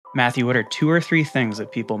Matthew, what are 2 or 3 things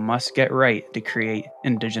that people must get right to create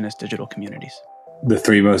Indigenous digital communities? The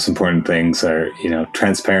three most important things are,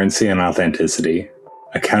 transparency and authenticity,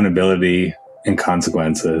 accountability and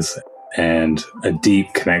consequences, and a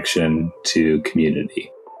deep connection to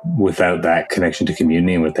community. Without that connection to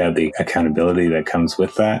community and without the accountability that comes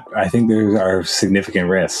with that, I think there are significant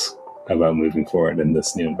risks about moving forward in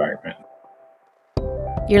this new environment.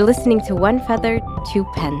 You're listening to One Feather, Two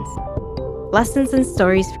Pens. Lessons and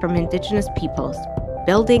stories from Indigenous peoples,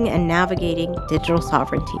 building and navigating digital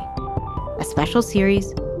sovereignty. A special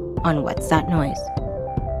series on What's That Noise?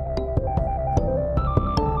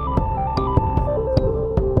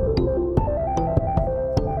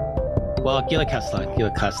 Well, Gila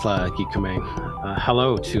Kasla, Gikumeng.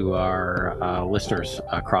 Hello to our listeners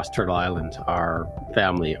across Turtle Island, our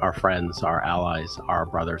family, our friends, our allies, our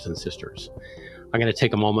brothers and sisters. I'm going to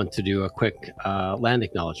take a moment to do a quick land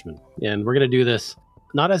acknowledgement. And we're going to do this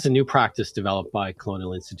not as a new practice developed by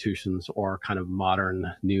colonial institutions or kind of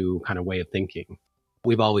modern new kind of way of thinking.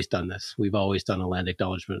 We've always done this. We've always done a land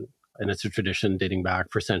acknowledgement. And it's a tradition dating back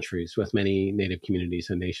for centuries with many Native communities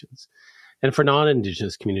and nations. And for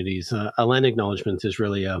non-Indigenous communities, a land acknowledgement is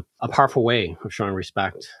really a powerful way of showing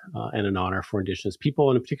respect and an honor for Indigenous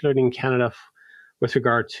people, and particularly in Canada, with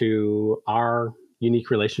regard to our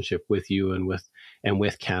unique relationship with you and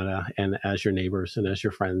with Canada, and as your neighbors and as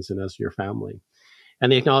your friends and as your family.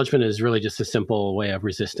 And the acknowledgement is really just a simple way of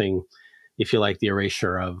resisting, if you like, the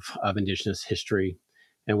erasure of Indigenous history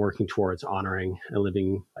and working towards honoring and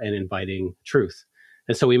living and inviting truth.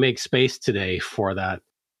 And so we make space today for that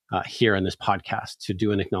here in this podcast to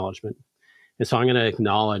do an acknowledgement. And so I'm going to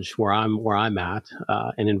acknowledge where I'm at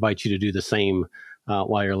and invite you to do the same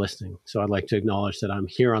while you're listening. So I'd like to acknowledge that I'm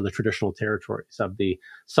here on the traditional territories of the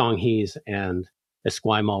Songhees and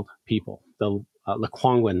Esquimalt people, the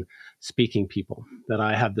Lekwungen speaking people, that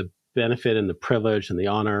I have the benefit and the privilege and the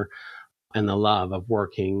honor and the love of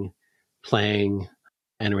working, playing,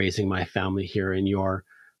 and raising my family here in your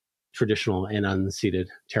traditional and unceded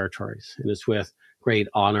territories. And it's with great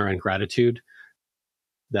honor and gratitude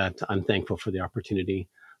that I'm thankful for the opportunity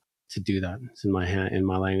to do that. It's in my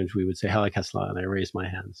language, we would say Hela Kesla, and I raise my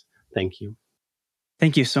hands. Thank you.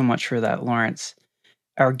 Thank you so much for that, Lawrence.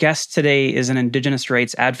 Our guest today is an Indigenous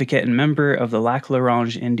rights advocate and member of the Lac La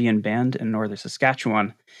Ronge Indian Band in northern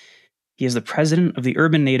Saskatchewan. He is the president of the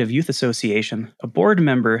Urban Native Youth Association, a board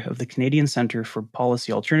member of the Canadian Centre for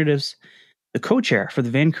Policy Alternatives, the co-chair for the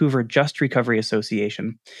Vancouver Just Recovery Association,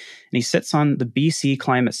 and he sits on the BC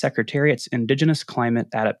Climate Secretariat's Indigenous Climate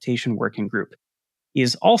Adaptation Working Group. He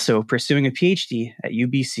is also pursuing a PhD at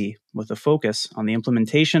UBC with a focus on the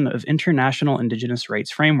implementation of international Indigenous rights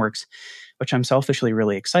frameworks, which I'm selfishly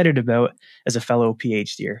really excited about as a fellow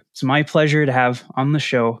PhDer. It's my pleasure to have on the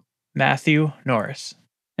show Matthew Norris.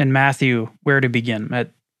 And Matthew, where to begin?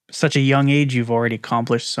 At such a young age, you've already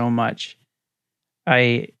accomplished so much.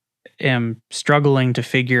 I am struggling to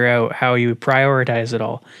figure out how you prioritize it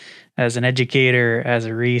all. As an educator, as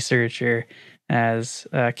a researcher, as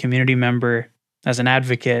a community member, as an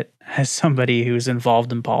advocate, as somebody who's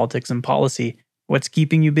involved in politics and policy, what's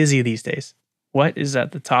keeping you busy these days? What is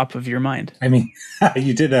at the top of your mind? I mean,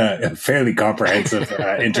 you did a fairly comprehensive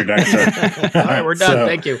introduction. All right, we're done.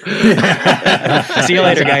 Thank you. See you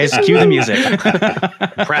later, guys. Cue the music.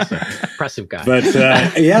 Impressive guy. But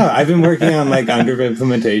I've been working on UNDRIP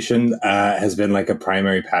implementation. Has been a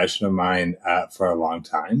primary passion of mine for a long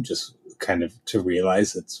time. Just kind of to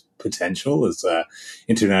realize its potential as an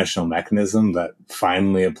international mechanism that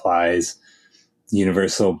finally applies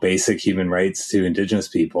universal basic human rights to Indigenous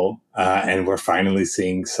people. And we're finally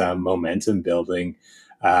seeing some momentum building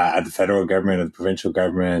at the federal government, at the provincial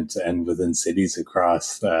government, and within cities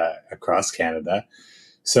across Canada.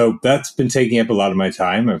 So that's been taking up a lot of my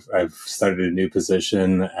time. I've started a new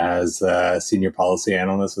position as a senior policy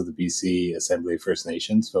analyst with the BC Assembly of First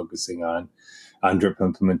Nations, focusing on UNDRIP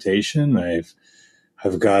implementation.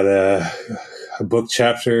 I've got a book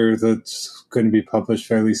chapter that's going to be published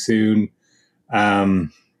fairly soon.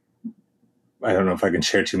 I don't know if I can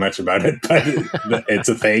share too much about it, but it's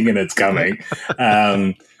a thing and it's coming.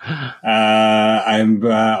 I've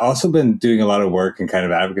also been doing a lot of work and kind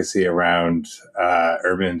of advocacy around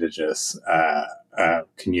urban Indigenous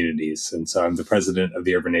communities. And so I'm the president of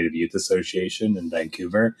the Urban Native Youth Association in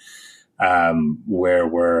Vancouver, where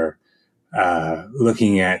we're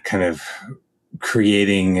looking at kind of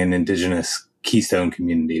creating an Indigenous keystone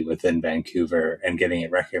community within Vancouver and getting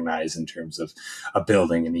it recognized in terms of a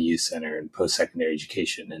building and a youth center and post-secondary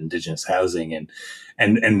education and Indigenous housing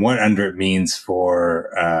and what UNDRIP means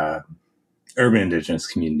for urban Indigenous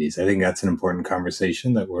communities. I think that's an important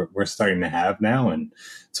conversation that we're starting to have now. And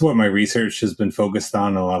it's what my research has been focused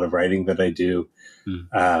on, a lot of writing that I do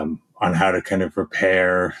on how to kind of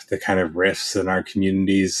repair the kind of rifts in our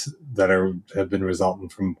communities that have been resulting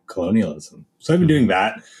from colonialism. So I've been doing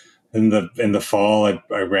that. In the fall,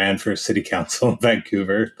 I ran for city council in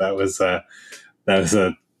Vancouver. That was a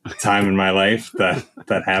time in my life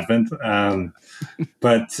that happened.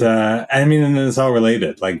 But I mean, and it's all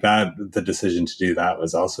related. Like that, the decision to do that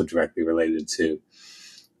was also directly related to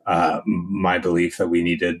my belief that we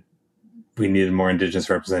needed more Indigenous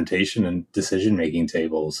representation and decision making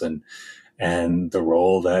tables, and the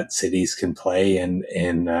role that cities can play in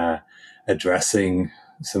addressing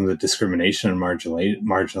some of the discrimination and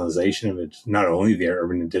marginalization of it, not only the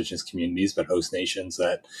urban Indigenous communities, but host nations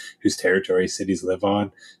whose territory cities live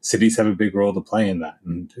on. Cities have a big role to play in that.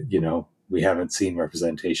 And, we haven't seen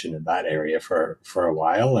representation in that area for a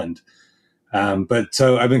while. And, but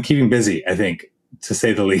so I've been keeping busy, I think, to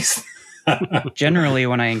say the least. Generally,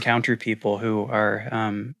 when I encounter people who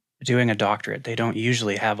are doing a doctorate, they don't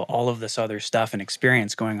usually have all of this other stuff and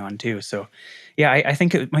experience going on too. So, yeah, I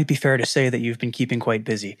think it might be fair to say that you've been keeping quite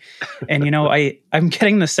busy. And I'm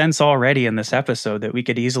getting the sense already in this episode that we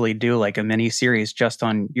could easily do like a mini series just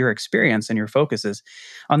on your experience and your focuses.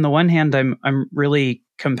 On the one hand, I'm really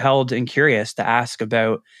compelled and curious to ask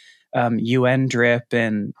about UN DRIP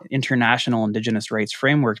and international Indigenous rights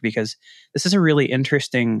framework, because this is a really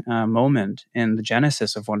interesting moment in the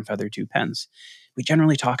genesis of One Feather, Two Pens. We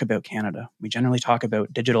generally talk about Canada. We generally talk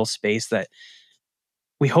about digital space that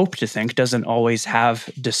we hope to think doesn't always have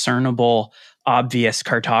discernible, obvious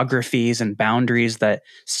cartographies and boundaries that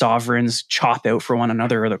sovereigns chop out for one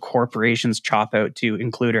another or the corporations chop out to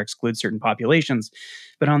include or exclude certain populations.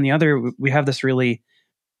 But on the other, we have this really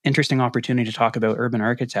interesting opportunity to talk about urban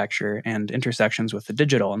architecture and intersections with the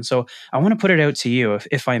digital. And so I want to put it out to you,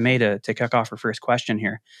 if I may, to kick off our first question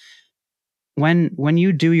here. When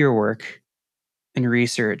you do your work and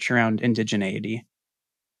research around indigeneity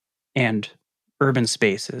and urban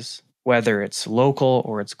spaces, whether it's local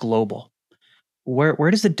or it's global,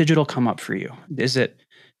 where does the digital come up for you? Is it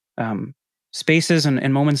spaces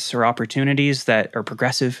and moments or opportunities that are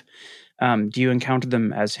progressive? Do you encounter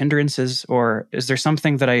them as hindrances, or is there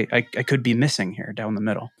something that I could be missing here down the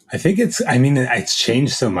middle? I think it's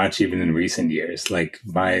changed so much even in recent years. Like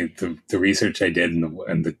the research I did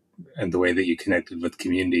and the way that you connected with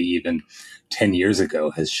community even 10 years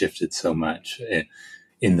ago has shifted so much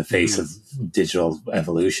in the face of digital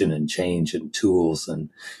evolution and change and tools and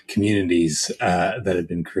communities that have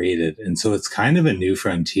been created. And so it's kind of a new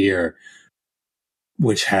frontier,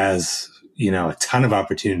 which has, a ton of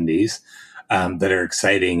opportunities that are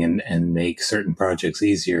exciting and make certain projects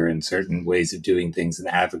easier and certain ways of doing things in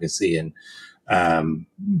advocacy and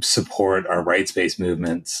support our rights-based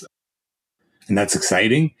movements. And that's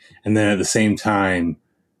exciting. And then at the same time,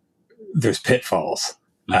 there's pitfalls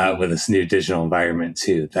with this new digital environment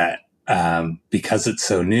too, that because it's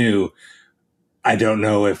so new, I don't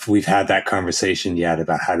know if we've had that conversation yet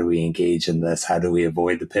about how do we engage in this? How do we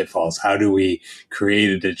avoid the pitfalls? How do we create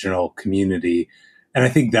a digital community? And I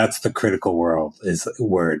think that's the critical word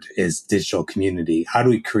is digital community. How do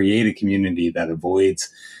we create a community that avoids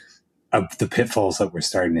the pitfalls that we're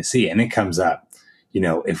starting to see? And it comes up,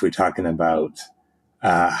 if we're talking about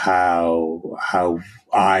how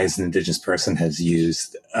I, as an Indigenous person, has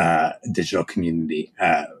used digital community,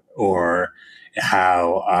 or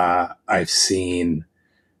how I've seen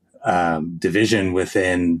division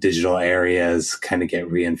within digital areas kind of get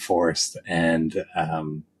reinforced, and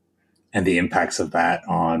the impacts of that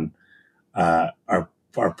on our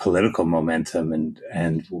political momentum,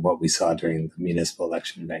 and what we saw during the municipal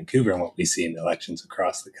election in Vancouver, and what we see in elections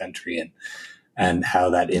across the country, and how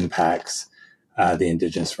that impacts the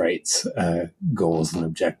Indigenous rights goals and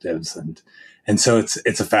objectives, and so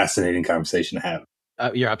it's a fascinating conversation to have.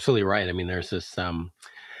 You're absolutely right. I mean, there's this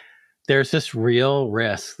real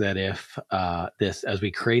risk that if as we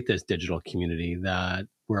create this digital community, that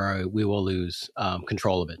we will lose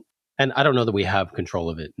control of it. And I don't know that we have control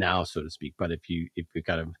of it now, so to speak. But if you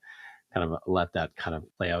kind of let that kind of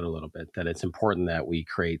play out a little bit, that it's important that we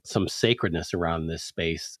create some sacredness around this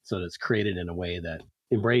space, so that it's created in a way that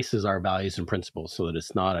embraces our values and principles, so that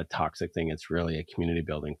it's not a toxic thing. It's really a community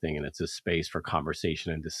building thing. And it's a space for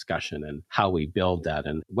conversation and discussion, and how we build that,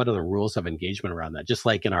 and what are the rules of engagement around that. Just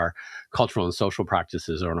like in our cultural and social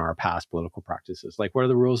practices, or in our past political practices, like what are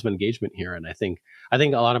the rules of engagement here? And I think a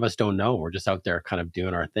lot of us don't know. We're just out there kind of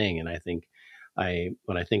doing our thing. And I think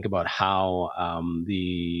when I think about how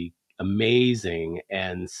the amazing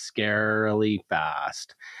and scarily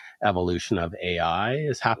fast evolution of AI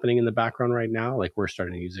is happening in the background right now. Like we're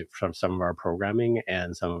starting to use it from some of our programming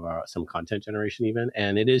and some content generation even,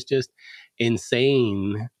 and it is just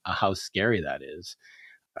insane how scary that is.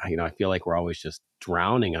 I feel like we're always just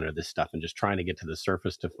drowning under this stuff and just trying to get to the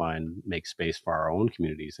surface to make space for our own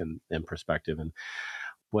communities and perspective. And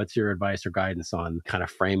what's your advice or guidance on kind of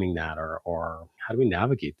framing that, or how do we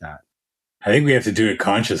navigate that? I think we have to do it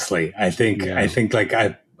consciously. I think like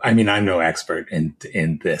I mean, I'm no expert in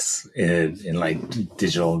this, in like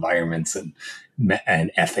digital environments and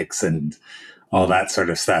ethics and all that sort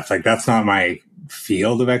of stuff. Like that's not my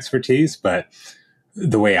field of expertise, but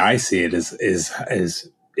the way I see it is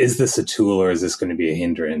this a tool, or is this going to be a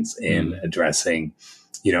hindrance in addressing,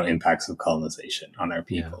 impacts of colonization on our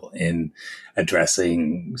people, in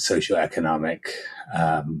addressing socioeconomic,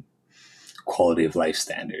 quality of life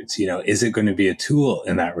standards? Is it going to be a tool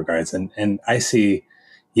in that regards? And I see,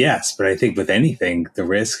 yes, but I think with anything, the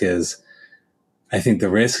risk is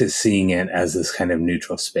seeing it as this kind of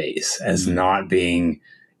neutral space, as not being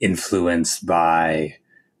influenced by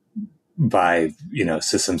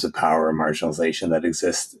systems of power or marginalization that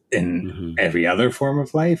exist in every other form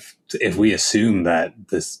of life. If we assume that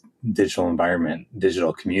this digital environment,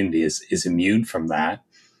 digital community is immune from that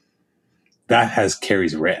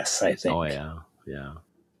carries risks, I think. Oh yeah.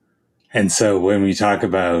 And so when we talk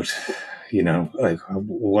about, like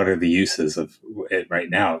what are the uses of it right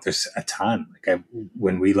now, there's a ton.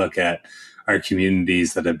 When we look at our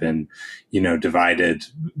communities that have been, divided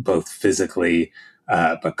both physically,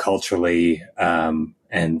 but culturally,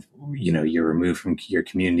 and, you're removed from your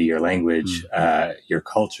community, your language, your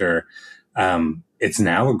culture. It's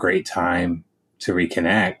now a great time to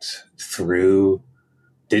reconnect through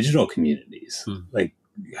digital communities. Like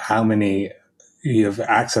you have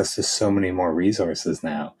access to so many more resources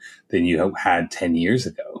now than you had 10 years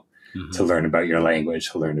ago to learn about your language,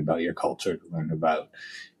 to learn about your culture, to learn about,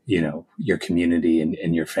 your community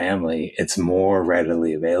and your family. It's more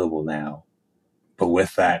readily available now. But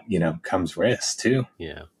with that, comes risk too.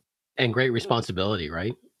 Yeah. And great responsibility,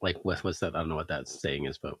 right? Like what's that? I don't know what that saying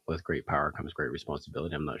is, but with great power comes great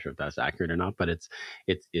responsibility. I'm not sure if that's accurate or not, but it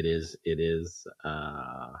is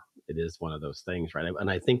one of those things, right? And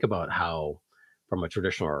I think about how, from a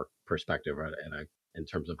traditional perspective, right, and in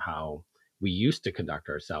terms of how we used to conduct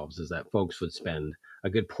ourselves, is that folks would spend a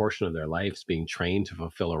good portion of their lives being trained to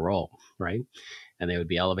fulfill a role, right? And they would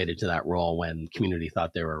be elevated to that role when community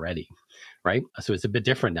thought they were ready, right? So it's a bit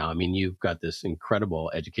different now. I mean, you've got this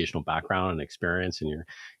incredible educational background and experience, and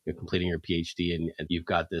you're completing your PhD, and you've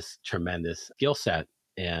got this tremendous skill set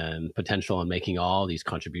and potential in making all these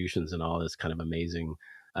contributions in all this kind of amazing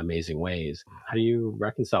ways. How do you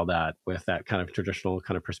reconcile that with that kind of traditional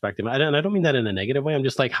kind of perspective? And I don't mean that in a negative way. I'm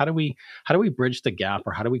just like, how do we bridge the gap,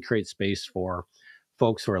 or how do we create space for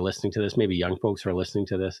folks who are listening to this, maybe young folks who are listening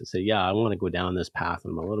to this, and say, yeah, I want to go down this path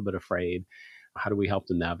and I'm a little bit afraid. How do we help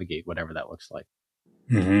them navigate whatever that looks like?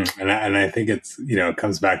 And I think it's, it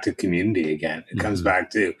comes back to community again. It comes back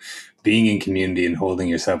to being in community and holding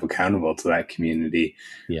yourself accountable to that community,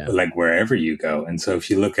 like wherever you go. And so if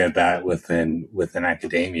you look at that within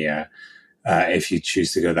academia, if you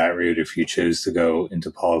choose to go that route, if you choose to go into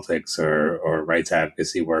politics or rights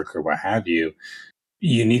advocacy work or what have you,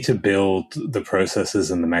 you need to build the processes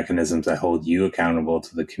and the mechanisms that hold you accountable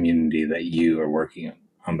to the community that you are working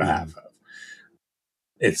on behalf of.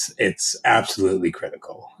 It's absolutely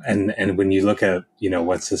critical. And when you look at,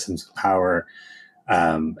 what systems of power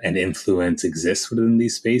and influence exist within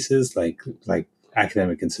these spaces, like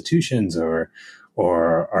academic institutions or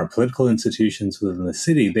our political institutions within the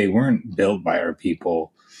city, they weren't built by our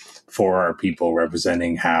people for our people,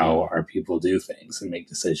 representing how our people do things and make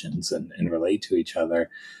decisions and relate to each other.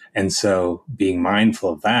 And so being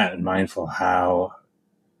mindful of that and mindful how,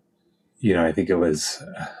 I think it was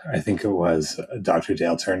Dr.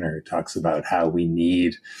 Dale Turner who talks about how we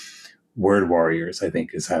need word warriors, I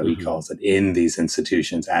think is how he calls it, in these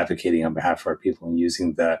institutions, advocating on behalf of our people and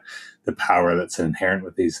using the power that's inherent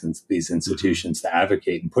with these institutions to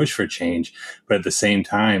advocate and push for change, but at the same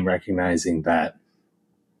time recognizing that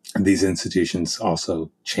these institutions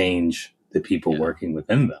also change the people working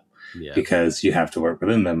within them, because you have to work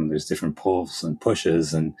within them. There's different pulls and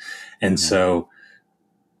pushes, and so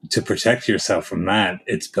to protect yourself from that,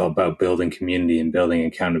 it's about building community and building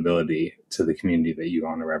accountability to the community that you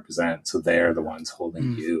want to represent. So they're the ones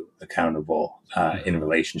holding you accountable in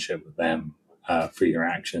relationship with them for your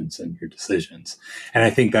actions and your decisions. And I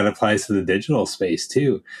think that applies to the digital space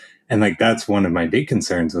too. And like, that's one of my big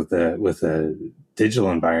concerns with the digital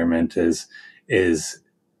environment is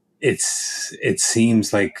it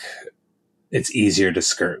seems like it's easier to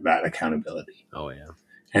skirt that accountability. Oh yeah.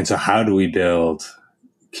 And so how do we build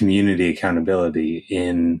community accountability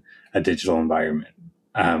in a digital environment?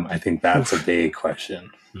 I think that's a big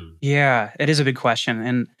question. Yeah, it is a big question.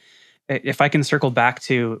 And if I can circle back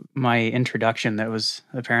to my introduction, that was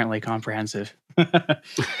apparently comprehensive.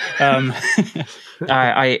 um,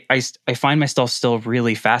 I find myself still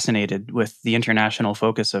really fascinated with the international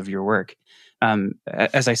focus of your work.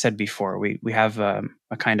 As I said before, we have a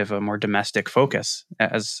kind of a more domestic focus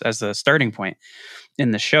as a starting point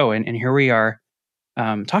in the show, and here we are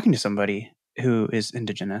talking to somebody who is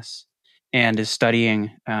Indigenous and is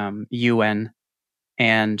studying UN.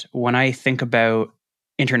 And when I think about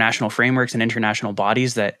international frameworks and international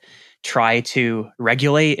bodies that try to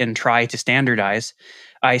regulate and try to standardize,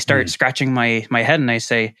 I start scratching my head and I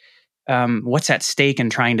say, what's at stake in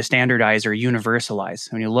trying to standardize or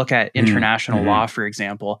universalize? When you look at international law, for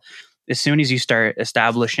example, as soon as you start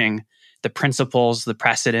establishing the principles, the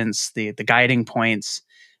precedents, the guiding points,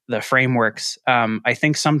 the frameworks, I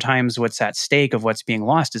think sometimes what's at stake of what's being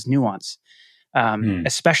lost is nuance.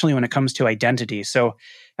 Especially when it comes to identity. So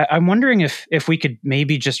I'm wondering if we could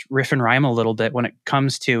maybe just riff and rhyme a little bit when it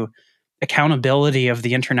comes to accountability of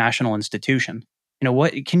the international institution. You know,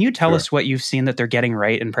 what can you tell us what you've seen that they're getting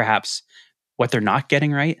right and perhaps what they're not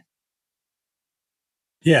getting right?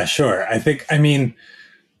 Yeah, sure. I mean,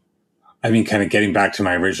 kind of getting back to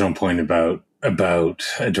my original point about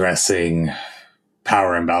addressing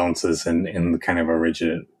power imbalances and the kind of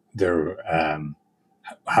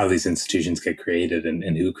how these institutions get created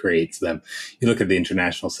and who creates them. You look at the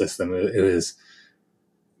international system; it was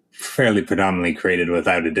fairly predominantly created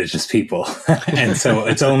without Indigenous people, and so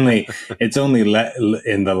it's only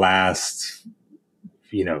in the last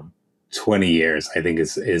 20 years, I think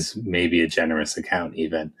is maybe a generous account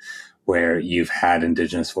even, where you've had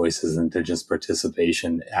Indigenous voices, Indigenous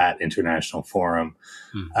participation at international forum,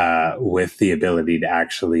 with the ability to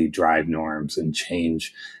actually drive norms and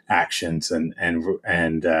change actions and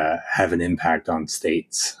have an impact on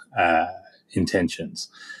states' intentions,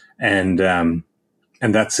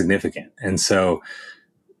 and that's significant. And so,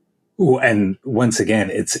 and once again,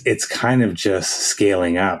 it's kind of just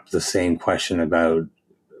scaling up the same question about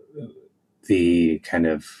the kind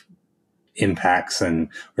of impacts and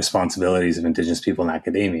responsibilities of Indigenous people in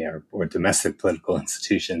academia or domestic political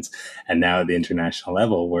institutions, and now at the international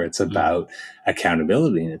level, where it's about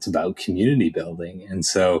accountability and it's about community building. And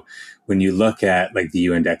so when you look at like the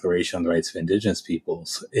UN Declaration on the Rights of Indigenous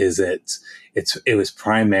Peoples, it was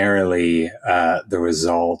primarily the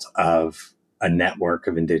result of a network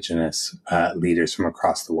of Indigenous leaders from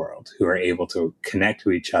across the world who are able to connect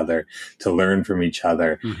to each other, to learn from each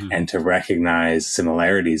other, and to recognize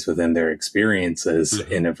similarities within their experiences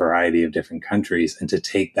in a variety of different countries, and to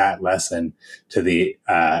take that lesson to the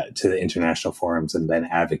international forums and then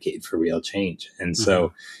advocate for real change. And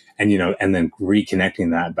so, and then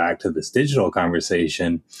reconnecting that back to this digital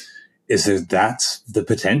conversation, that's the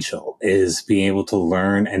potential, is being able to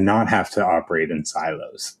learn and not have to operate in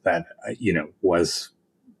silos. That was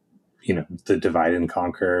the divide and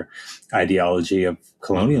conquer ideology of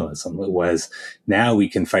colonialism. It was, now we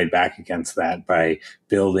can fight back against that by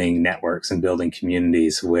building networks and building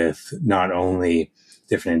communities with not only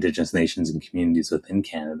different Indigenous nations and communities within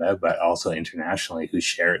Canada, but also internationally, who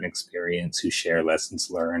share an experience, who share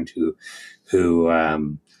lessons learned, who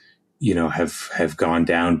have gone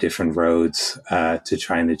down different roads to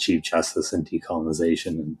try and achieve justice and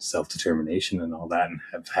decolonization and self-determination and all that, and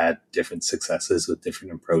have had different successes with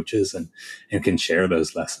different approaches, and can share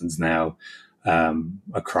those lessons now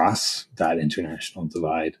across that international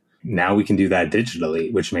divide. Now we can do that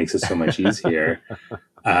digitally, which makes it so much easier,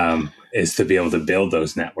 is to be able to build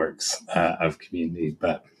those networks of community.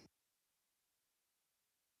 But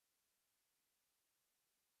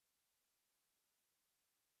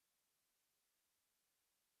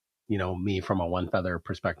me from a one feather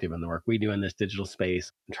perspective in the work we do in this digital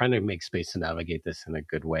space, I'm trying to make space to navigate this in a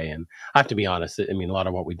good way. And I have to be honest, I mean, a lot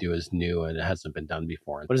of what we do is new and it hasn't been done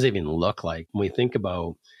before. What does it even look like when we think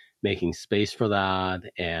about making space for that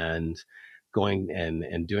and going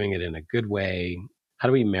and doing it in a good way? How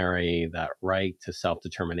do we marry that right to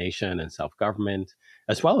self-determination and self-government,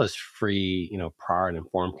 as well as free, prior and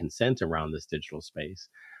informed consent around this digital space?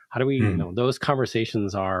 How do we, those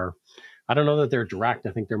conversations are, I don't know that they're direct.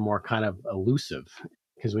 I think they're more kind of elusive,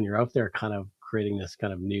 because when you're out there kind of creating this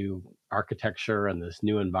kind of new architecture and this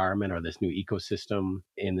new environment or this new ecosystem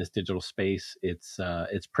in this digital space, it's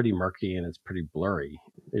pretty murky and it's pretty blurry.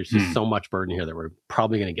 There's just so much burden here that we're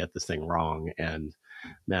probably going to get this thing wrong. And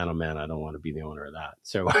man, oh man, I don't want to be the owner of that.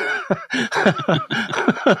 So,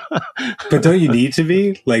 but don't you need to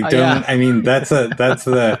be like? Don't I mean that's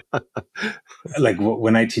the like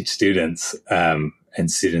when I teach students, and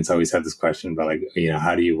students always have this question about like,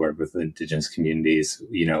 how do you work with Indigenous communities?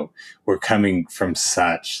 We're coming from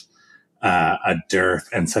such a dearth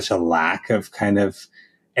and such a lack of kind of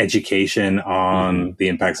education on the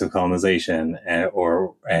impacts of colonization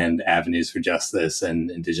and avenues for justice and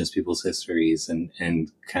Indigenous people's histories and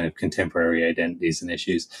kind of contemporary identities and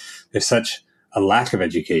issues. There's such a lack of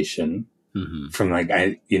education from like,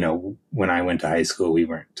 when I went to high school, we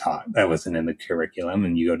weren't taught. That wasn't in the curriculum.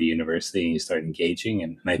 And you go to university and you start engaging.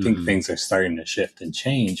 And I think things are starting to shift and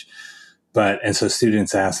change. And so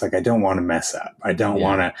students ask, like, I don't want to mess up. I don't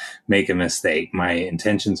want to make a mistake. My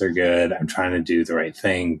intentions are good. I'm trying to do the right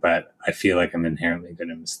thing, but I feel like I'm inherently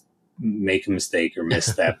going to make a mistake or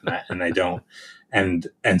misstep, and I don't. And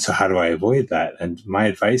so how do I avoid that? And my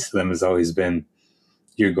advice to them has always been,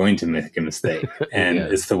 you're going to make a mistake. And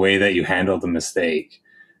it's the way that you handle the mistake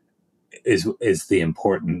is the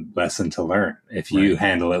important lesson to learn. If you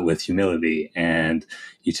handle it with humility and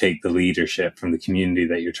you take the leadership from the community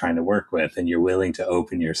that you're trying to work with, and you're willing to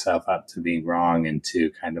open yourself up to being wrong and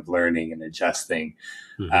to kind of learning and adjusting,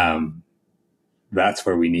 that's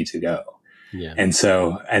where we need to go. Yeah. And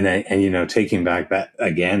so, and taking back that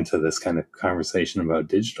again to this kind of conversation about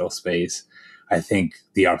digital space, I think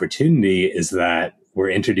the opportunity is that we're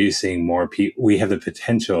introducing more people. We have the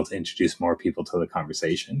potential to introduce more people to the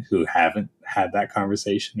conversation who haven't had that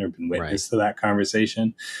conversation or been witness to that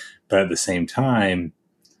conversation. But at the same time,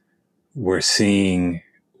 we're seeing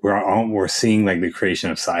like the creation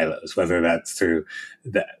of silos, whether that's through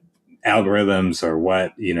the algorithms or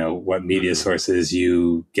what media sources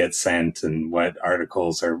you get sent and what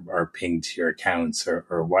articles are pinged to your accounts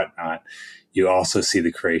or whatnot. You also see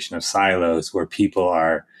the creation of silos where people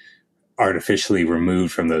are artificially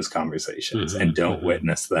removed from those conversations and don't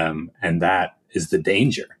witness them. And that is the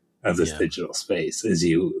danger of this digital space, is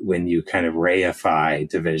when you kind of reify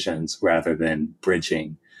divisions rather than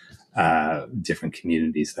bridging different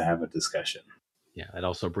communities to have a discussion. Yeah, it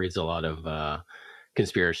also breeds a lot of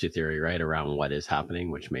conspiracy theory, right, around what is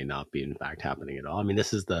happening, which may not be in fact happening at all. I mean,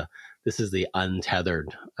 this is the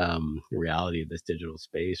untethered reality of this digital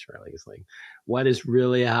space, right? Like, it's like, what is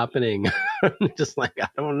really happening? Just like, I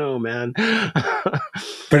don't know, man.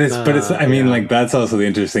 But it's I mean, like, that's also the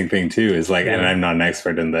interesting thing too, is like, and I'm not an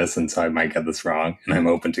expert in this, and so I might get this wrong, and I'm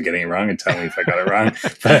open to getting it wrong, and tell me if I got it wrong.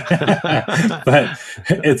 But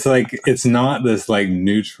it's like, it's not this like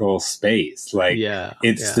neutral space. Like,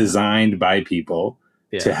 it's designed by people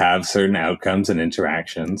to have certain outcomes and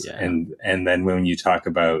interactions. And then when you talk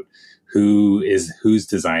about who's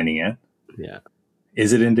designing it,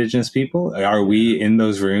 is it Indigenous people? Are we in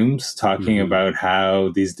those rooms talking about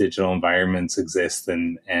how these digital environments exist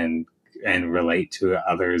and relate to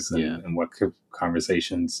others, and what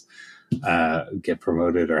conversations get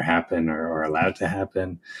promoted or happen or allowed to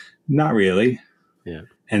happen? Not really. Yeah.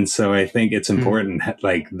 And so I think it's important,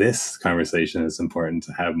 like this conversation is important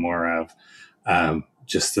to have more of,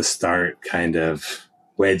 just to start kind of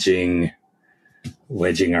wedging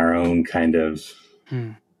our own kind of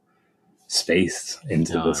space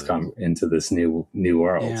into this new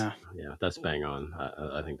world. Yeah, that's bang on.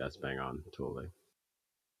 I think that's bang on, totally.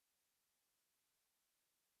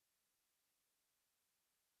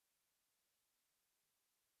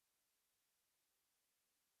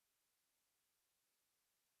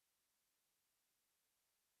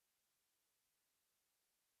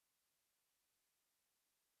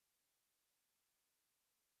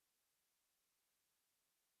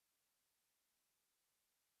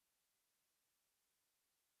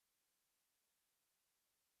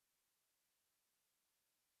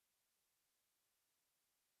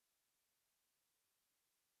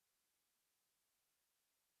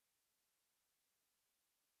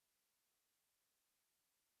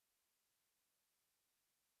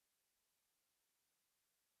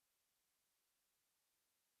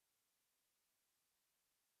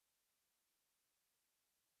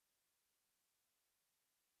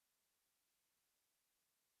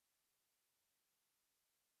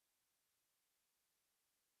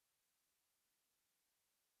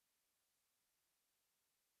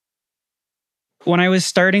 When I was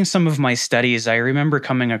starting some of my studies, I remember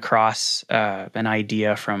coming across an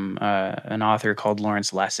idea from an author called Lawrence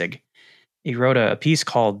Lessig. He wrote a piece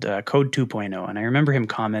called Code 2.0, and I remember him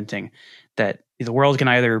commenting that the world can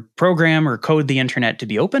either program or code the internet to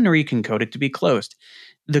be open, or you can code it to be closed.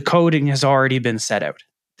 The coding has already been set out.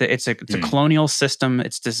 It's a colonial system.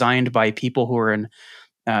 It's designed by people who are in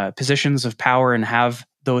positions of power and have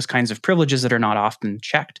those kinds of privileges that are not often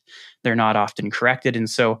checked. They're not often corrected. And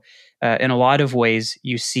so in a lot of ways,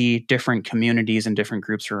 you see different communities and different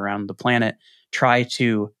groups around the planet try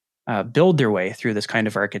to build their way through this kind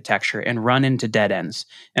of architecture and run into dead ends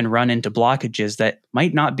and run into blockages that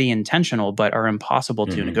might not be intentional but are impossible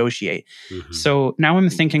to negotiate. So now I'm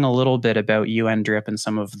thinking a little bit about UN DRIP and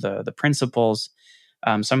some of the principles,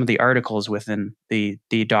 some of the articles within the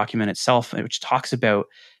document itself, which talks about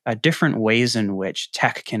different ways in which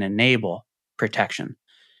tech can enable protection.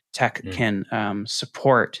 Tech can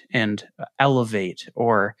support and elevate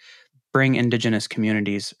or bring Indigenous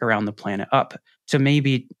communities around the planet up to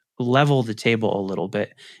maybe level the table a little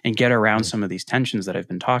bit and get around some of these tensions that I've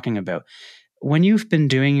been talking about. When you've been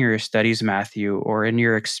doing your studies, Matthew, or in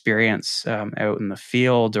your experience out in the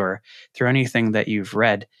field or through anything that you've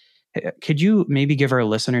read, could you maybe give our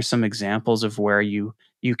listeners some examples of where you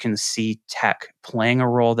can see tech playing a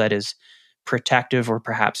role that is protective or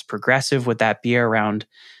perhaps progressive? Would that be around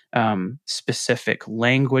specific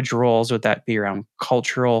language roles? Would that be around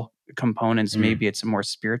cultural components? Maybe it's a more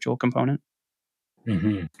spiritual component?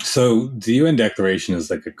 So the UN Declaration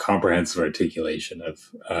is like a comprehensive articulation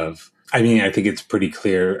of. I mean, I think it's pretty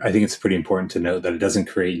clear. I think it's pretty important to note that it doesn't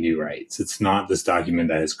create new rights. It's not this document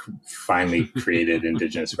that has finally created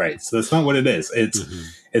Indigenous rights. So that's not what it is.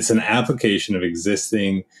 It's an application of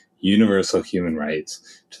existing universal human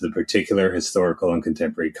rights to the particular historical and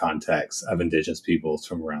contemporary context of Indigenous peoples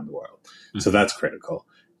from around the world. So that's critical.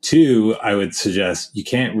 Two, I would suggest you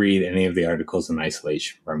can't read any of the articles in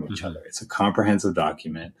isolation from each other. It's a comprehensive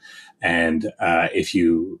document. And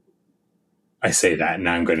I say that, and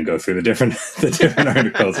now I'm going to go through the different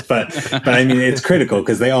articles, but I mean, it's critical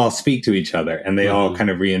because they all speak to each other and they all kind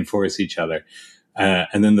of reinforce each other.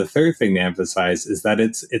 And then the third thing to emphasize is that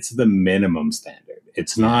it's the minimum standard.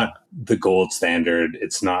 It's not the gold standard.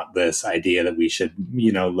 It's not this idea that we should,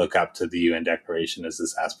 look up to the UN Declaration as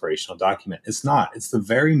this aspirational document. It's not. It's the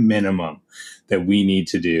very minimum that we need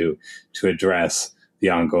to do to address the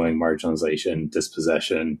ongoing marginalization,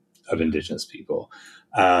 dispossession of Indigenous people.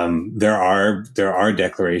 There are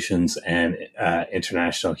declarations and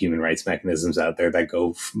international human rights mechanisms out there that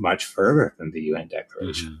go much further than the UN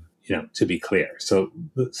Declaration. To be clear. So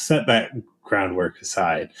set that groundwork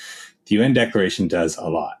aside. The UN Declaration does a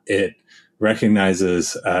lot. It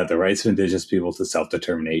recognizes the rights of Indigenous people to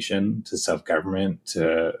self-determination, to self-government,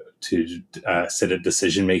 to sit at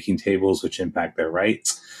decision-making tables which impact their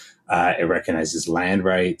rights. It recognizes land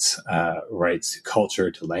rights, rights to culture,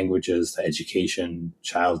 to languages, to education,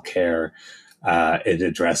 childcare.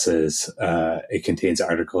 It contains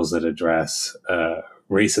articles that address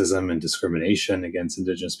racism and discrimination against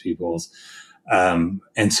Indigenous peoples.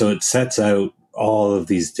 And so it sets out all of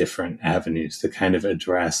these different avenues to kind of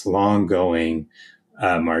address long-going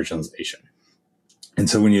marginalization. And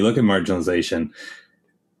so when you look at marginalization,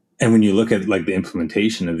 and when you look at like the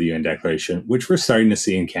implementation of the UN Declaration, which we're starting to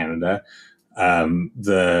see in Canada,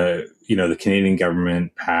 the Canadian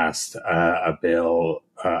government passed a bill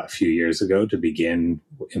a few years ago to begin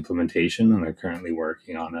implementation, and they're currently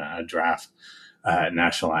working on a draft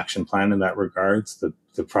national action plan in that regards.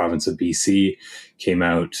 The province of BC came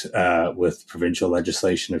out with provincial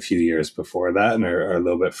legislation a few years before that, and are a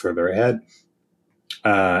little bit further ahead.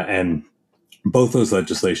 And both those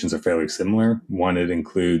legislations are fairly similar. One, it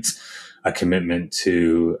includes a commitment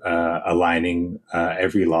to aligning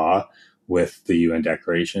every law with the UN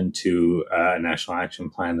Declaration, to a national action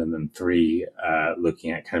plan, and then three,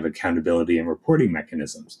 looking at kind of accountability and reporting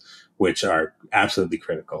mechanisms, which are absolutely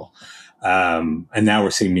critical. And now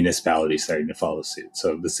we're seeing municipalities starting to follow suit.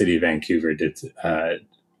 So the city of Vancouver did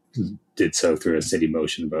so through a city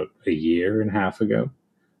motion about a year and a half ago,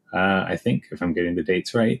 I think, if I'm getting the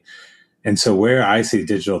dates right. And so where I see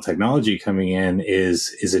digital technology coming in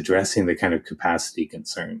is addressing the kind of capacity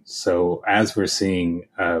concerns. So as we're seeing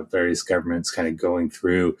various governments kind of going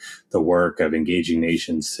through the work of engaging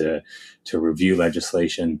nations to review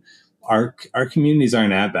legislation, our communities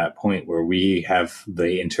aren't at that point where we have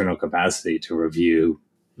the internal capacity to review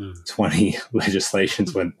 20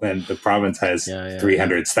 legislations when the province has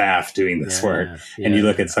 300 staff doing this work. And you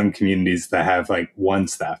look at some communities that have like one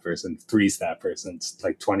staff person, 3 staff persons,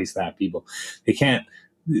 like 20 staff people. They can't,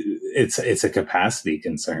 it's a capacity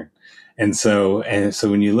concern. And so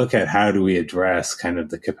when you look at how do we address kind of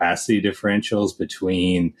the capacity differentials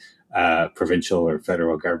between provincial or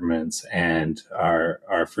federal governments and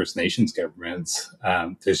our First Nations governments,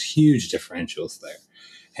 there's huge differentials there.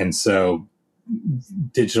 And so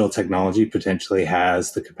digital technology potentially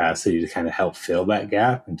has the capacity to kind of help fill that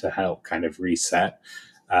gap and to help kind of reset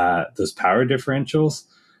those power differentials.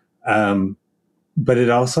 But it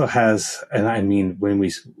also has, and I mean, when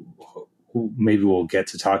maybe we'll get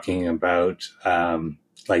to talking about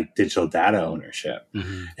like digital data ownership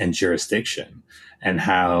and jurisdiction, and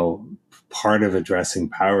how part of addressing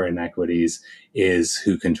power inequities is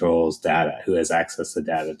who controls data, who has access to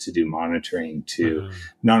data to do monitoring, to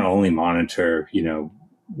not only monitor,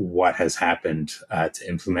 what has happened to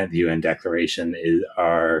implement the UN Declaration.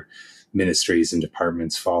 Are ministries and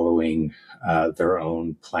departments following their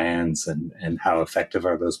own plans, and how effective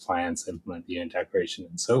are those plans to implement the UN Declaration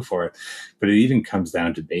and so forth. But it even comes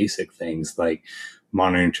down to basic things like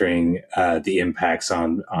monitoring the impacts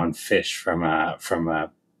on fish from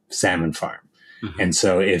a salmon farm. And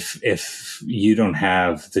so if you don't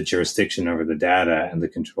have the jurisdiction over the data and the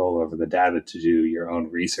control over the data to do your own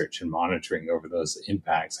research and monitoring over those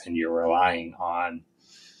impacts, and you're relying on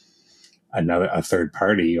a third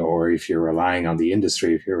party, or if you're relying on the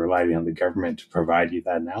industry, if you're relying on the government to provide you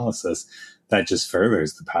that analysis, that just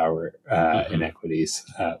furthers the power inequities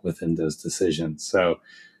within those decisions. So,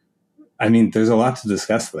 I mean, there's a lot to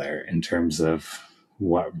discuss there in terms of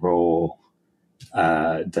what role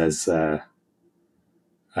does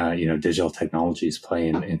digital technologies play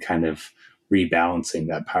in kind of rebalancing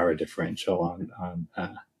that power differential on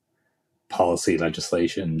policy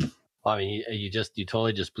legislation. Well, I mean, you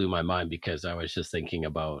totally just blew my mind, because I was just thinking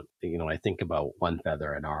about, I think about One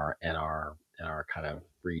Feather and our kind of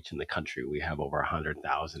reach in the country. We have over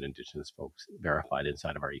 100,000 Indigenous folks verified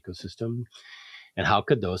inside of our ecosystem, and how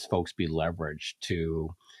could those folks be leveraged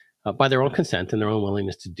to, by their own consent and their own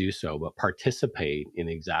willingness to do so, but participate in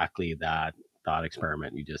exactly that thought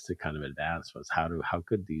experiment you just kind of advanced, was how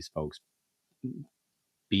could these folks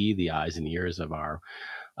be the eyes and ears of our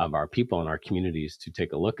people and our communities to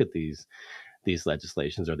take a look at these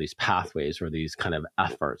legislations, or these pathways, or these kind of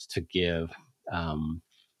efforts to give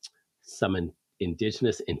some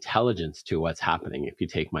Indigenous intelligence to what's happening, if you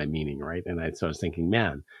take my meaning, right? And so I was thinking,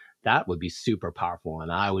 man, that would be super powerful,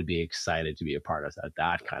 and I would be excited to be a part of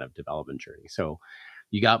that kind of development journey. So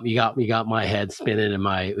you got my head spinning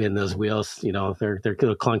in those wheels. They're a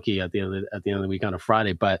little clunky at the end of the week on a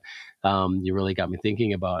Friday, but you really got me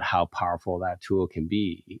thinking about how powerful that tool can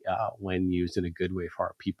be when used in a good way for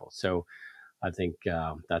our people. So I think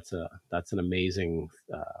that's an amazing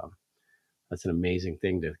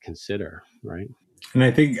thing to consider, right? And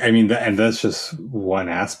I think, I mean, and that's just one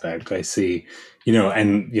aspect I see,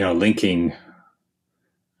 linking,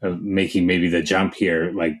 making maybe the jump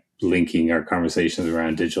here, like linking our conversations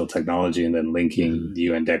around digital technology, and then linking the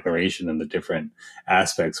UN Declaration and the different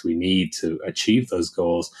aspects we need to achieve those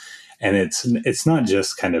goals. And it's not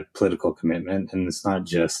just kind of political commitment, and it's not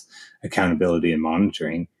just accountability and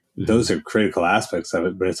monitoring. Those are critical aspects of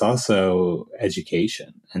it, but it's also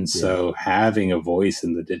education. And so having a voice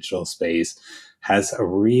in the digital space has a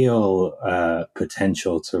real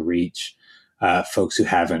potential to reach folks who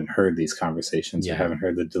haven't heard these conversations, or haven't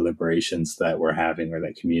heard the deliberations that we're having, or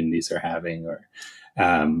that communities are having, or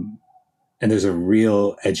and there's a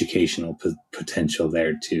real educational potential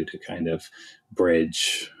there too, to kind of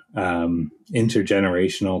bridge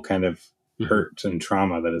intergenerational kind of hurt and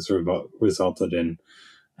trauma that has resulted in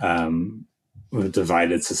a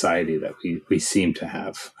divided society that we seem to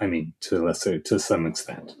have. I mean, to some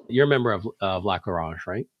extent. You're a member of Lac La Ronge,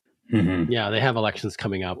 right? Yeah, they have elections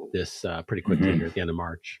coming up this pretty quickly here at the end of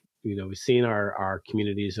March. We've seen our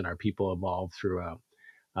communities and our people evolve through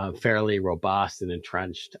a fairly robust and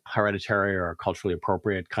entrenched hereditary or culturally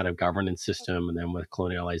appropriate kind of governance system, and then with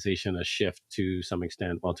colonialization, a shift to some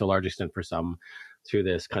extent, well, to a large extent for some, through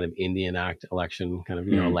this kind of Indian Act election, kind of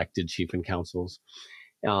elected chief and councils.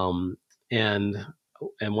 And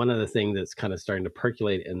one of the things that's kind of starting to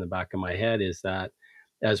percolate in the back of my head is that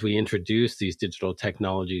as we introduce these digital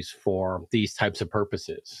technologies for these types of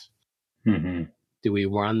purposes, do we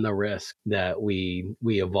run the risk that we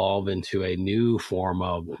evolve into a new form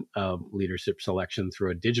of leadership selection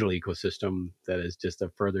through a digital ecosystem that is just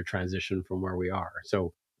a further transition from where we are?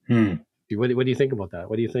 So what do you think about that?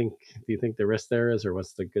 What do you think? Do you think the risk there is, or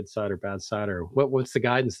what's the good side or bad side, or what's the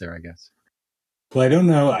guidance there, I guess? Well, I don't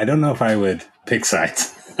know. I don't know if I would pick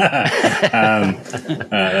sides. That's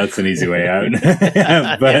an easy way out.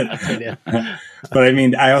 But I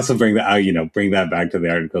mean, I also bring that back to the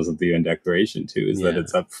articles of the UN Declaration too, is that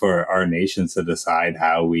it's up for our nations to decide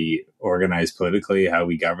how we organize politically, how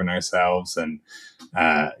we govern ourselves, and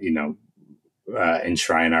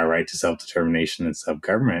enshrine our right to self-determination and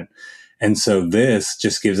self-government. And so this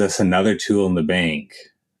just gives us another tool in the bank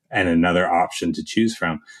and another option to choose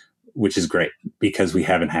from, which is great, because we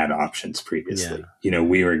haven't had options previously.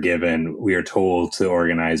 We were told to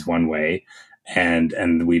organize one way,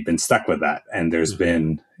 and we've been stuck with that. And there's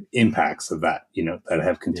been impacts of that, that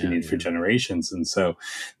have continued for generations. And so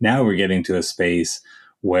now we're getting to a space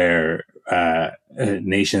where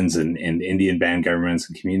nations and Indian band governments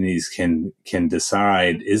and communities can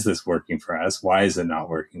decide, is this working for us? Why is it not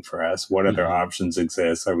working for us? What other options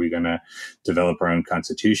exist? Are we going to develop our own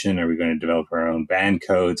constitution? Are we going to develop our own band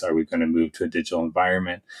codes? Are we going to move to a digital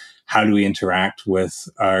environment? How do we interact with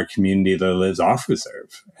our community that lives off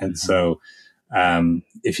reserve? And so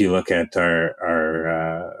if you look at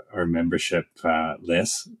our membership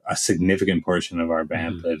list, a significant portion of our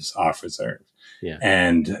band lives off reserve. Yeah.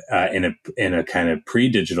 And in a kind of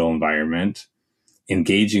pre-digital environment,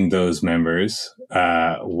 engaging those members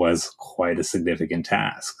was quite a significant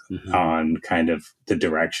task on kind of the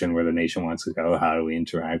direction where the nation wants to go. How do we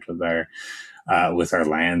interact with our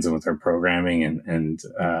lands and with our programming and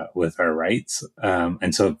with our rights?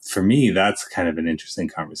 And so for me, that's kind of an interesting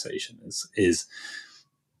conversation.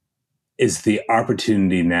 Is the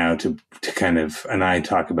opportunity now to kind of, and I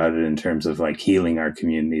talk about it in terms of like healing our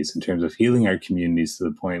communities, to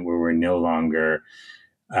the point where we're no longer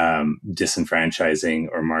disenfranchising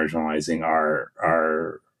or marginalizing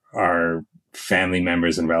our family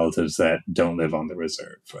members and relatives that don't live on the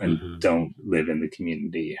reserve and don't live in the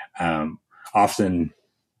community. Often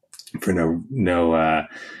for no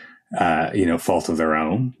fault of their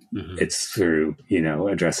own. It's through,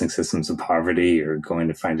 addressing systems of poverty or going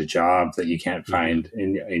to find a job that you can't find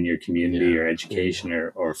in your community or education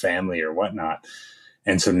or family or whatnot.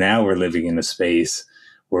 And so now we're living in a space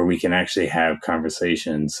where we can actually have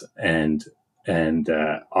conversations and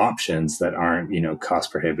options that aren't,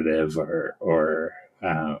 cost prohibitive or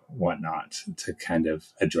whatnot, to kind of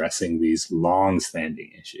addressing these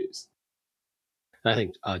long-standing issues. I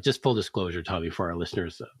think just full disclosure, Tommy, for our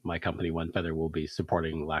listeners, my company One Feather will be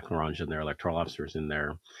supporting Lac La Ronge and their electoral officers in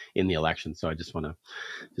the election. So I just want to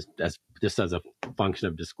just as a function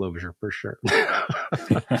of disclosure, for sure.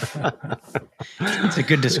 It's a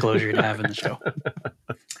good disclosure to have in the show.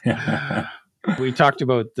 We talked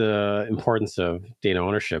about the importance of data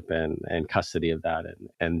ownership and custody of that,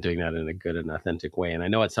 and doing that in a good and authentic way. And I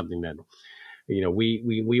know it's something that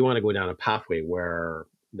we want to go down a pathway where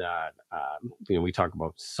that we talk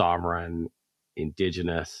about sovereign,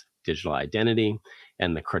 Indigenous digital identity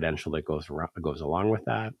and the credential that goes along with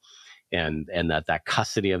that, and that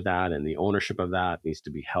custody of that and the ownership of that needs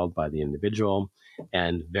to be held by the individual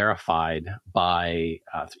and verified by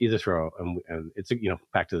either through and it's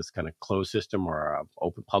back to this kind of closed system or a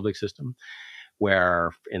open public system,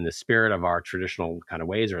 where in the spirit of our traditional kind of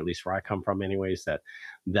ways, or at least where I come from anyways,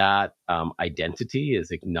 that identity is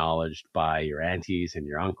acknowledged by your aunties and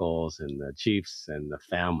your uncles and the chiefs and the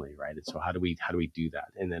family, right? And so how do we do that?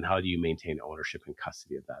 And then how do you maintain ownership and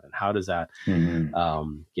custody of that? And how does that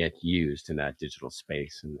get used in that digital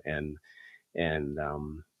space? And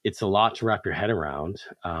it's a lot to wrap your head around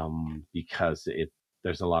because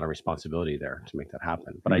there's a lot of responsibility there to make that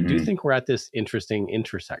happen. But I do think we're at this interesting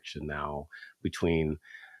intersection now between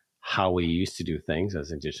how we used to do things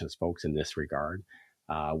as Indigenous folks in this regard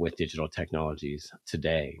with digital technologies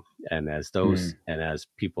today. And as as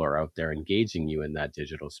people are out there engaging you in that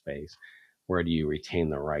digital space, where do you retain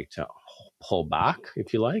the right to pull back,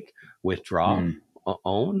 if you like, withdraw,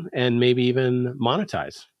 own, and maybe even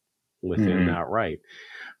monetize within that right?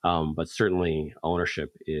 But certainly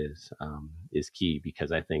ownership is key,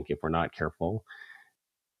 because I think if we're not careful,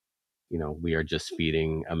 we are just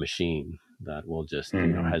feeding a machine that will just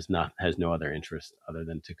has no other interest other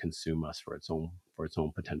than to consume us for its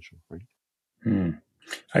own potential, right?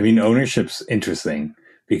 I mean, ownership's interesting,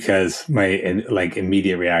 because my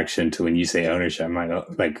immediate reaction to when you say ownership, I'm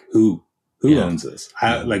like who owns this?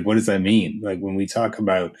 How, what does that mean? Like when we talk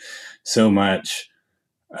about so much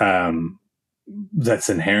that's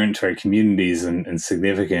inherent to our communities and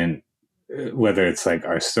significant, whether it's like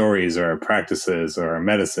our stories or our practices or our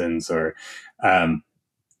medicines or our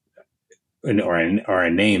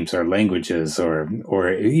names, our languages,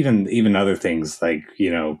 or even other things like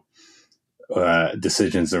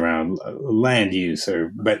decisions around land use,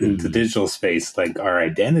 but in the digital space, like our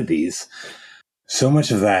identities. So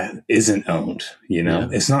much of that isn't owned,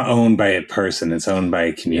 It's not owned by a person. It's owned by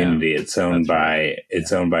a community. It's owned by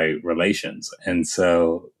owned by relations. And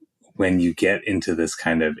so when you get into this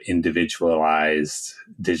kind of individualized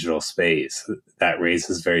digital space, that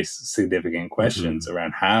raises very significant questions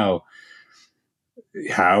around how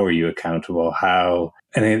are you accountable?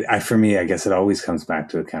 And for me, I guess it always comes back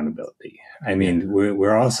to accountability. I mean,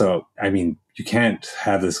 we're also, you can't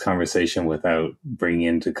have this conversation without bringing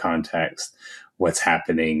into context what's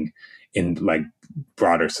happening in like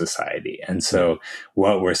broader society. And so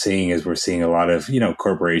what we're seeing is we're seeing a lot of,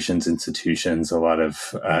 corporations, institutions, a lot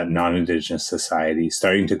of non-Indigenous society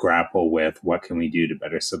starting to grapple with what can we do to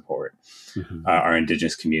better support our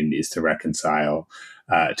Indigenous communities, to reconcile,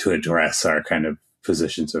 to address our kind of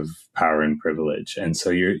positions of power and privilege. And so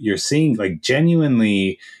you're seeing like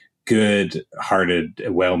genuinely good-hearted,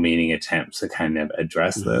 well-meaning attempts to kind of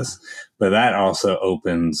address this, but that also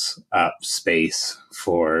opens up space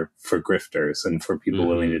for grifters and for people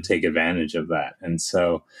willing to take advantage of that. And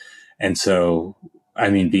so,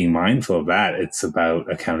 I mean, being mindful of that, it's about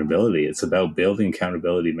accountability. It's about building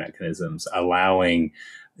accountability mechanisms, allowing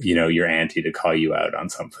your auntie to call you out on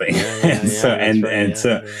something.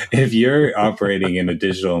 So if you're operating in a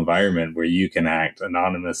digital environment where you can act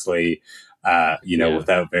anonymously,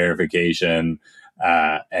 without verification,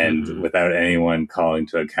 and without anyone calling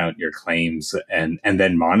to account your claims, and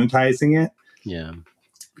then monetizing it,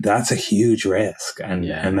 that's a huge risk.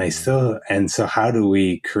 And so how do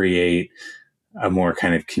we create a more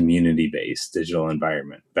kind of community-based digital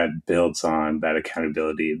environment that builds on that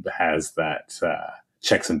accountability, has that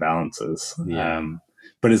checks and balances,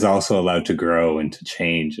 but is also allowed to grow and to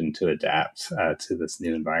change and to adapt to this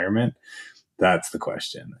new environment? That's the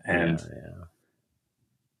question. And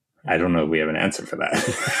I don't know if we have an answer for that.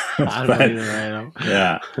 I don't either.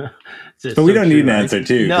 Yeah. But we don't need an answer,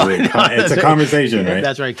 too. No, it's a conversation, right?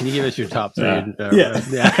 That's right. Can you give us your top three?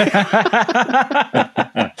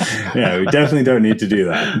 Yeah, we definitely don't need to do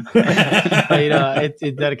that. But,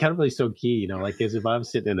 that accountability is so key. Like, as if I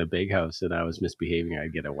was sitting in a big house and I was misbehaving,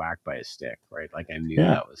 I'd get a whack by a stick, right? Like, I knew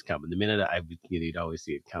that was coming. The minute you'd always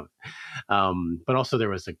see it coming. But also there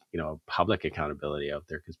was public accountability out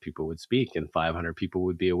there, because people would speak and 500 people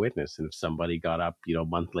would be a witness. And if somebody got up, a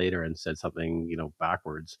month later and said something,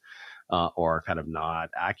 backwards, or kind of not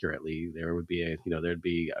accurately, there would be there'd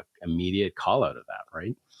be an immediate call out of that,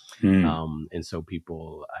 right? And so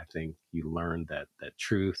people, I think, you learn that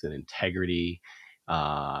truth and integrity,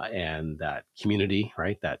 and that community,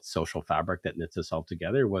 right, that social fabric that knits us all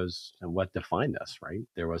together, was what defined us, right?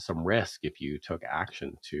 There was some risk if you took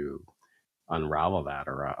action to unravel that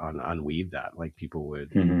or unweave that. Like, people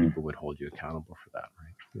would hold you accountable for that, right?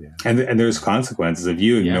 And there's consequences if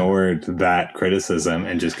you ignored that criticism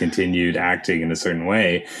and just continued acting in a certain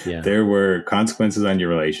way. There were consequences on your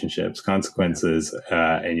relationships, consequences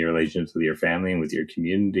in your relationships with your family and with your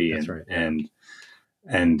community. That's right.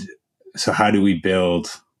 And so how do we build,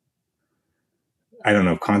 I don't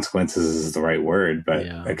know if consequences is the right word, but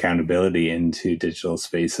accountability into digital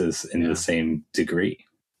spaces in the same degree?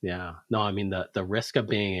 Yeah. No, I mean, the risk of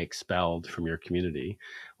being expelled from your community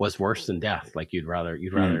was worse than death. Like, you'd rather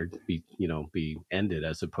be, be ended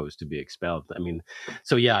as opposed to be expelled. I mean,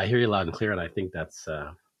 so I hear you loud and clear. And I think that's,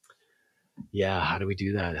 how do we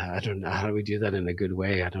do that? I don't know. How do we do that in a good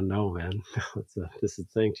way? I don't know, man. This is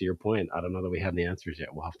the thing, to your point. I don't know that we have the answers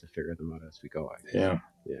yet. We'll have to figure them out as we go, I guess.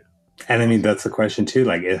 Yeah. And I mean, that's the question too.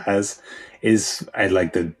 Like, I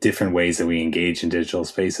like the different ways that we engage in digital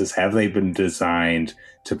spaces. Have they been designed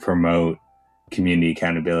to promote community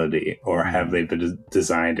accountability, or have they been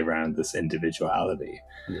designed around this individuality?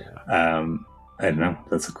 I don't know.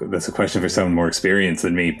 That's a question for someone more experienced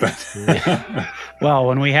than me. But well,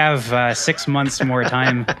 when we have 6 months more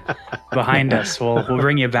time behind us, we'll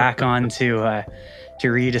bring you back on to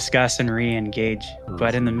rediscuss and re-engage.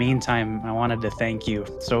 But in the meantime, I wanted to thank you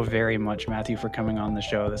so very much, Matthew, for coming on the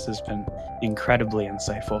show. This has been incredibly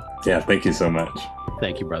insightful. Yeah, thank you so much.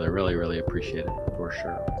 Thank you, brother. Really, really appreciate it, for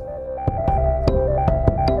sure.